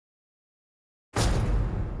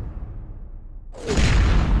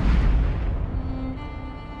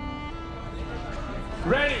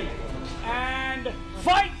Ready, and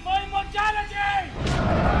fight for immortality!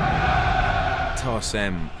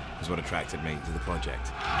 Tarsem was what attracted me to the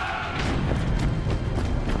project.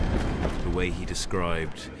 The way he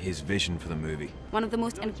described his vision for the movie. One of the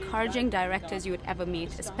most encouraging directors you would ever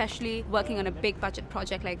meet, especially working on a big budget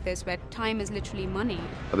project like this where time is literally money.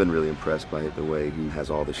 I've been really impressed by the way he has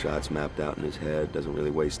all the shots mapped out in his head, doesn't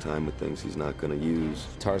really waste time with things he's not going to use.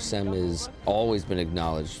 Tarsem has always been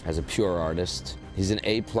acknowledged as a pure artist. He's an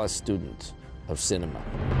A+ student of cinema.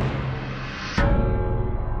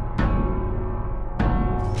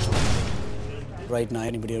 Right now,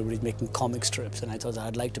 everybody's making comic strips, and I thought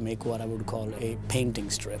I'd like to make what I would call a painting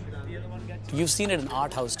strip. You've seen it in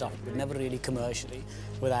art house stuff, but never really commercially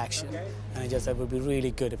with action. And I just thought it would be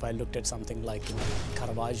really good if I looked at something like,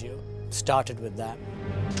 Caravaggio. Started with that.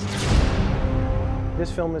 This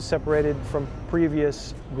film is separated from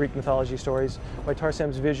previous Greek mythology stories by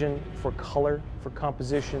Tarsem's vision for color, for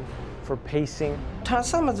composition, for pacing.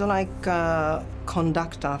 Tarsem is like a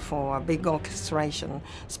conductor for a big orchestration,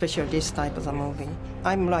 especially this type of a movie.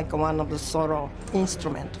 I'm like one of the solo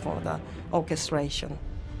instrument for the orchestration.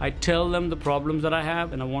 I tell them the problems that I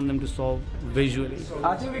have, and I want them to solve visually.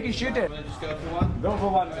 I think we can shoot it. Just go for one? Go for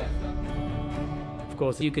one. Of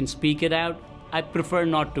course, you can speak it out. I prefer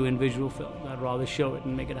not to in visual film. I'd rather show it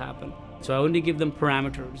and make it happen. So I only give them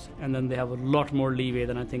parameters, and then they have a lot more leeway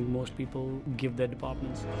than I think most people give their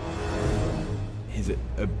departments. His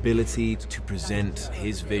ability to present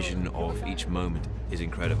his vision of each moment is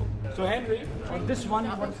incredible. So Henry, on this one,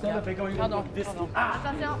 what's the figure you want this? Down.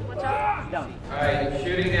 All right,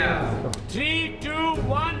 shooting now. 3, 2,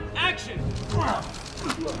 1, action!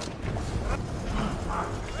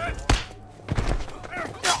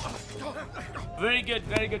 Very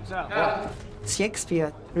good, sir.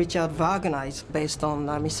 Shakespeare, Richard Wagner is based on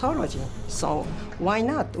mythology. So why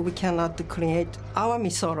not? We cannot create our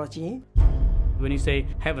mythology. When you say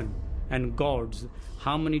heaven and gods,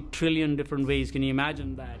 how many trillion different ways can you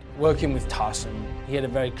imagine that? Working with Tarsem, he had a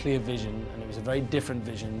very clear vision, and it was a very different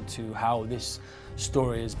vision to how this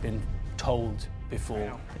story has been told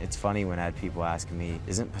before. It's funny when I had people asking me,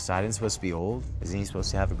 isn't Poseidon supposed to be old? Isn't he supposed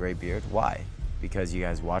to have a gray beard? Why? Because you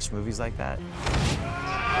guys watch movies like that?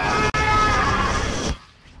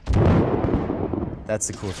 That's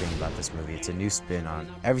the cool thing about this movie. It's a new spin on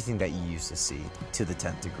everything that you used to see, to the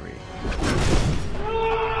 10th degree.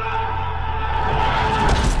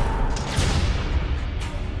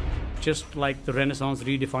 Just like the Renaissance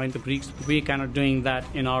redefined the Greeks, we're kind of doing that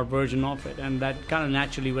in our version of it. And that kind of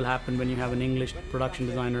naturally will happen when you have an English production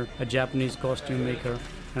designer, a Japanese costume maker,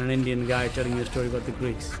 and an Indian guy telling you a story about the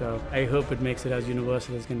Greeks. So I hope it makes it as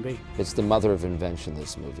universal as can be. It's the mother of invention,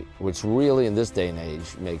 this movie, which really, in this day and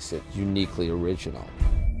age, makes it uniquely original.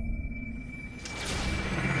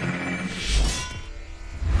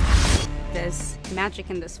 There's magic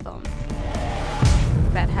in this film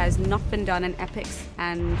that has not been done in epics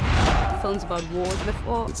and films about wars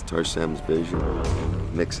before. It's Tarsem's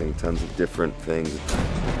vision, mixing tons of different things.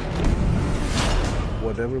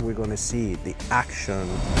 Whatever we're going to see, the action,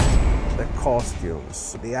 the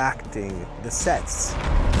costumes, the acting, the sets.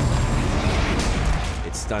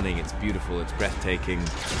 It's stunning, it's beautiful, it's breathtaking,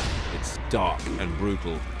 it's dark and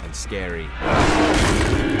brutal and scary.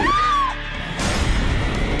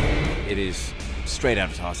 It is straight out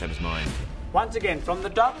of Tarsem's mind. Once again, from the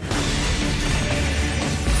top.